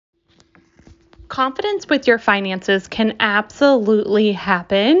confidence with your finances can absolutely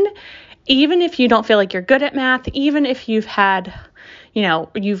happen, even if you don't feel like you're good at math, even if you've had,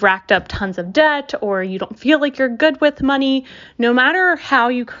 you've racked up tons of debt, or you don't feel like you're good with money. No matter how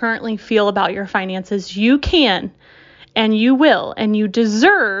you currently feel about your finances, you can and you will and you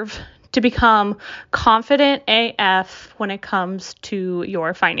deserve to become confident AF when it comes to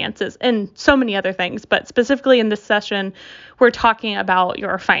your finances and so many other things. But specifically in this session, we're talking about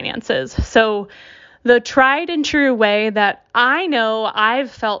your finances. So the tried and true way that I know I've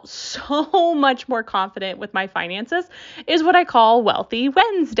felt so much more confident with my finances is what I call Wealthy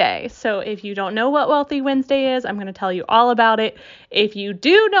Wednesday. So if you don't know what Wealthy Wednesday is, I'm going to tell you all about it. If you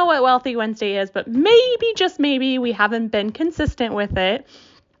do know what Wealthy Wednesday is, but maybe, just maybe, we haven't been consistent with it,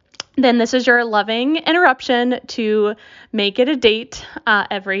 then this is your loving interruption to make it a date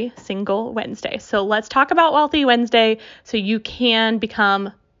every single Wednesday. So let's talk about Wealthy Wednesday so you can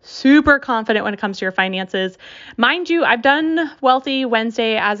become super confident when it comes to your finances. Mind you, I've done Wealthy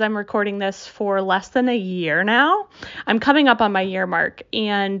Wednesday as I'm recording this for less than a year now. I'm coming up on my year mark,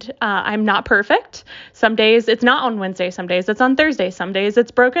 and I'm not perfect. Some days it's not on Wednesday, some days it's on Thursday, some days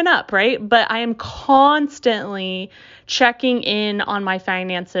it's broken up, right? But I am constantly checking in on my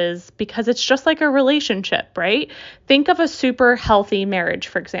finances because it's just like a relationship, right? Think of a super healthy marriage,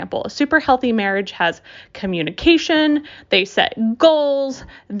 for example. A super healthy marriage has communication, they set goals,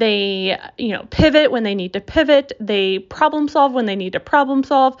 they, pivot when they need to pivot, they problem solve when they need to problem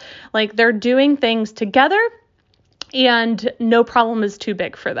solve. Like, they're doing things together and no problem is too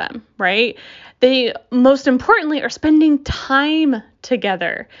big for them, right? They, most importantly, are spending time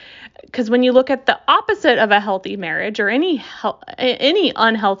together. Because when you look at the opposite of a healthy marriage or any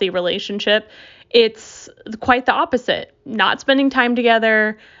unhealthy relationship, it's quite the opposite. Not spending time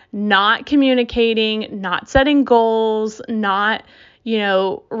together, not communicating, not setting goals, not,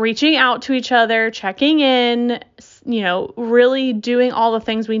 reaching out to each other, checking in, really doing all the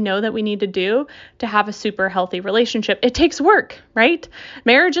things we know that we need to do to have a super healthy relationship. It takes work, right?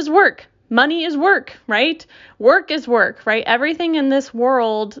 Marriage is work. Money is work, right? Work is work, right? Everything in this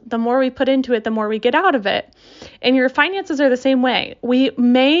world, the more we put into it, the more we get out of it. And your finances are the same way. We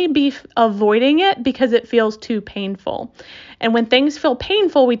may be avoiding it because it feels too painful. And when things feel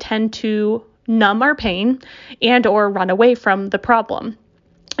painful, we tend to numb our pain and or run away from the problem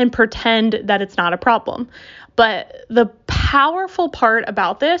and pretend that it's not a problem. But the powerful part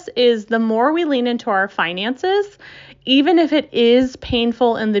about this is the more we lean into our finances, even if it is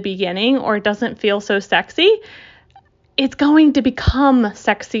painful in the beginning or it doesn't feel so sexy, it's going to become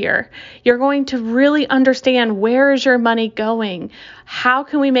sexier. You're going to really understand, where is your money going? How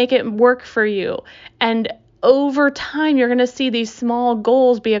can we make it work for you? And over time, you're going to see these small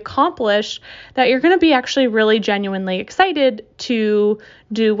goals be accomplished that you're going to be actually really genuinely excited to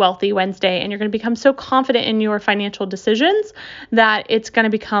do Wealthy Wednesday. And you're going to become so confident in your financial decisions that it's going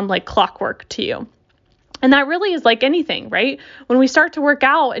to become like clockwork to you. And that really is like anything, right? When we start to work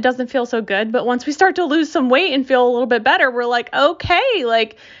out, it doesn't feel so good. But once we start to lose some weight and feel a little bit better, we're like, okay,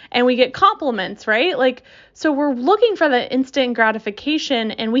 and we get compliments, right? So we're looking for the instant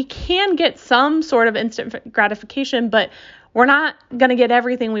gratification, and we can get some sort of instant gratification, but we're not going to get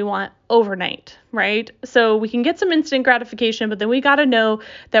everything we want overnight, right? So we can get some instant gratification, but then we got to know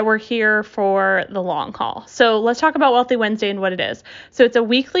that we're here for the long haul. So let's talk about Wealthy Wednesday and what it is. So it's a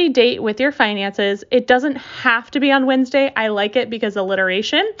weekly date with your finances. It doesn't have to be on Wednesday. I like it because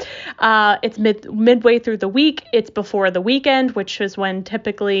alliteration. It's midway through the week. It's before the weekend, which is when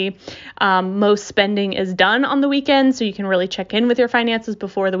typically most spending is done on the weekend. So you can really check in with your finances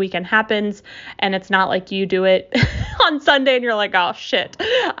before the weekend happens. And it's not like you do it on Sunday and you're like, oh shit,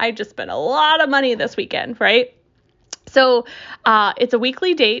 I just spent a lot of money this weekend, right? So it's a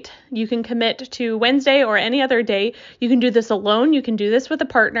weekly date. You can commit to Wednesday or any other day. You can do this alone. You can do this with a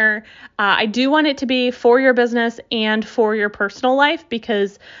partner. I do want it to be for your business and for your personal life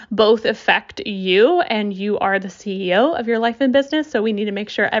because both affect you and you are the CEO of your life and business. So we need to make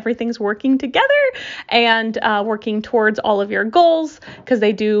sure everything's working together and working towards all of your goals because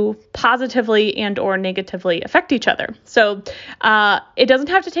they do positively and or negatively affect each other. So it doesn't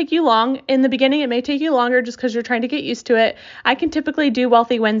have to take you long. In the beginning, it may take you longer just because you're trying to get used to it. I can typically do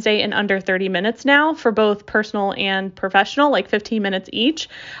Wealthy Wednesday in under 30 minutes now for both personal and professional, like 15 minutes each.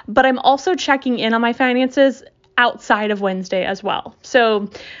 But I'm also checking in on my finances outside of Wednesday as well. So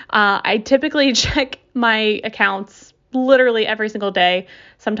I typically check my accounts literally every single day,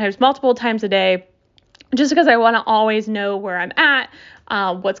 sometimes multiple times a day. just because I want to always know where I'm at,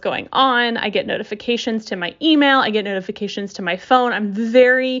 what's going on. I get notifications to my email. I get notifications to my phone. I'm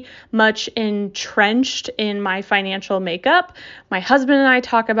very much entrenched in my financial makeup. My husband and I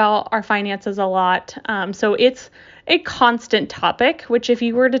talk about our finances a lot. So it's a constant topic, which if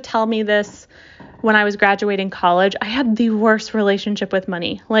you were to tell me this when I was graduating college, I had the worst relationship with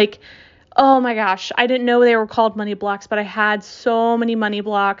money. Like, oh my gosh, I didn't know they were called money blocks, but I had so many money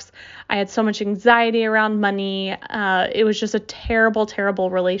blocks. I had so much anxiety around money. It was just a terrible, terrible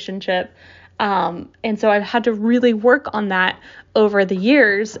relationship. And so I've had to really work on that over the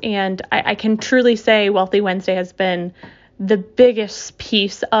years. And I can truly say Wealthy Wednesday has been the biggest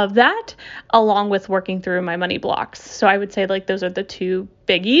piece of that, along with working through my money blocks. So I would say like those are the two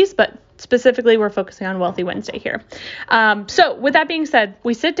biggies, but specifically we're focusing on Wealthy Wednesday here. So with that being said,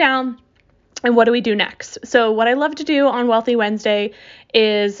 we sit down. And what do we do next? So what I love to do on Wealthy Wednesday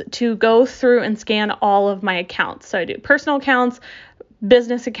is to go through and scan all of my accounts. So I do personal accounts,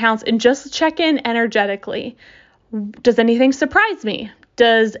 business accounts, and just check in energetically. Does anything surprise me?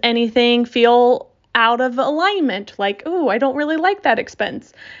 Does anything feel out of alignment? Like, oh, I don't really like that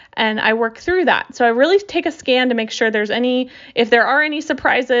expense. And I work through that. So I really take a scan to make sure if there are any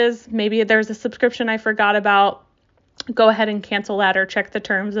surprises, maybe there's a subscription I forgot about, go ahead and cancel that or check the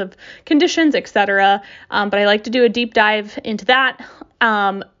terms of conditions, etc. But I like to do a deep dive into that,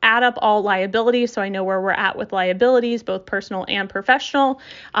 add up all liabilities so I know where we're at with liabilities, both personal and professional.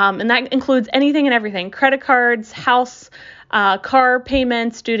 And that includes anything and everything: credit cards, house, car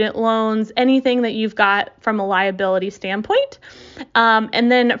payments, student loans, anything that you've got from a liability standpoint.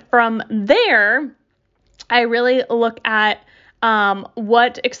 And then from there, I really look at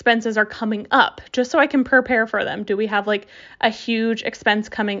what expenses are coming up, just so I can prepare for them. Do we have like a huge expense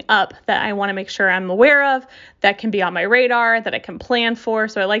coming up that I want to make sure I'm aware of, that can be on my radar, that I can plan for?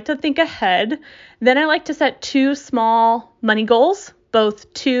 So I like to think ahead. Then I like to set 2 small money goals,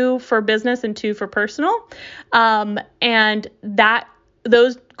 both 2 for business and 2 for personal. And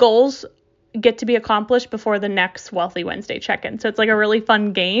those goals get to be accomplished before the next Wealthy Wednesday check-in. So it's like a really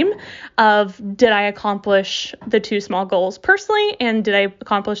fun game of, did I accomplish the 2 small goals personally, and did I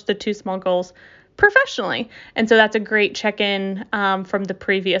accomplish the 2 small goals professionally? And so that's a great check-in from the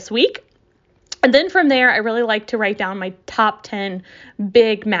previous week. And then from there, I really like to write down my top 10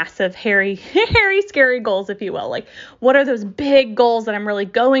 big, massive, hairy, scary goals, if you will. Like, what are those big goals that I'm really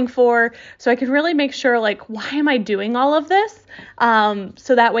going for? So I can really make sure, like, why am I doing all of this?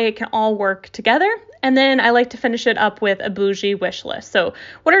 So that way it can all work together. And then I like to finish it up with a bougie wish list. So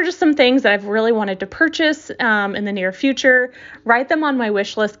what are just some things that I've really wanted to purchase in the near future? Write them on my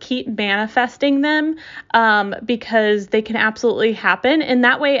wish list. Keep manifesting them because they can absolutely happen. And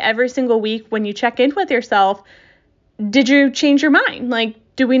that way, every single week when you check in with yourself, did you change your mind? Like,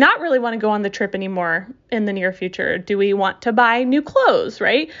 do we not really want to go on the trip anymore in the near future? Do we want to buy new clothes,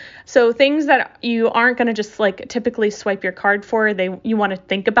 right? So things that you aren't going to just like typically swipe your card for, you want to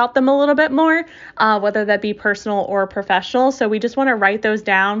think about them a little bit more, whether that be personal or professional. So we just want to write those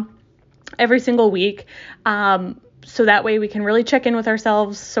down every single week. So that way we can really check in with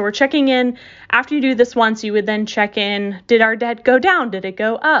ourselves. So we're checking in. After you do this once, you would then check in. Did our debt go down? Did it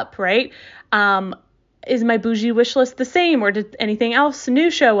go up, right? Is my bougie wish list the same, or did anything else new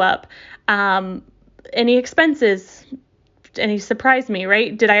show up? Any expenses? Any surprise me,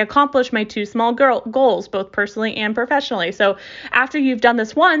 right? Did I accomplish my 2 small goals, both personally and professionally? So after you've done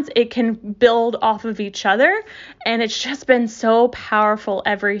this once, it can build off of each other. And it's just been so powerful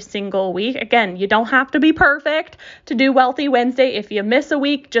every single week. Again, you don't have to be perfect to do Wealthy Wednesday. If you miss a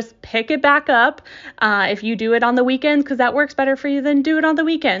week, just pick it back up. If you do it on the weekends, because that works better for you, then do it on the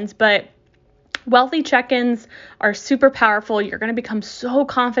weekends. But wealthy check-ins are super powerful. You're going to become so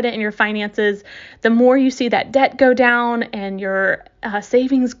confident in your finances. The more you see that debt go down and your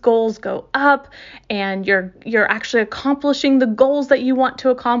savings goals go up and you're actually accomplishing the goals that you want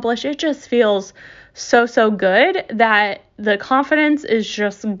to accomplish, it just feels so good that the confidence is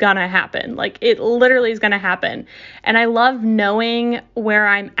just gonna happen. Like, it literally is gonna happen. And I love knowing where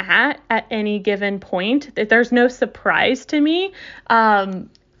I'm at any given point, that there's no surprise to me.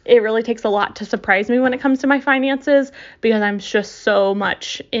 It really takes a lot to surprise me when it comes to my finances because I'm just so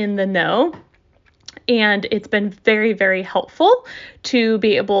much in the know. And it's been very, very helpful to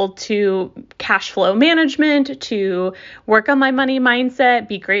be able to cash flow management, to work on my money mindset,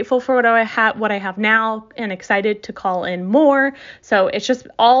 be grateful for what I have now, and excited to call in more. So it's just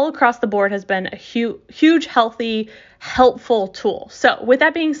all across the board has been a huge, healthy, helpful tool. So with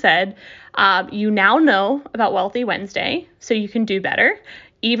that being said, you now know about Wealthy Wednesday, so you can do better.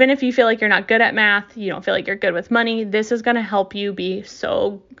 even if you feel like you're not good at math, you don't feel like you're good with money, this is going to help you be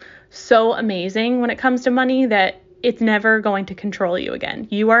so amazing when it comes to money that it's never going to control you again.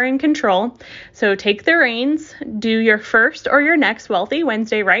 You are in control. So take the reins, do your first or your next Wealthy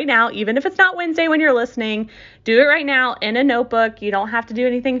Wednesday right now. Even if it's not Wednesday when you're listening, do it right now in a notebook. You don't have to do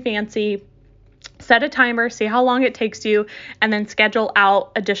anything fancy. Set a timer, see how long it takes you, and then schedule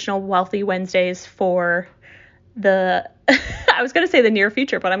out additional Wealthy Wednesdays for the, I was going to say the near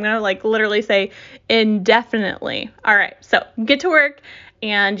future, but I'm going to like literally say indefinitely. All right. So get to work.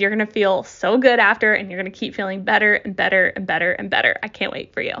 And you're going to feel so good after, and you're going to keep feeling better and better and better and better. I can't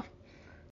wait for you.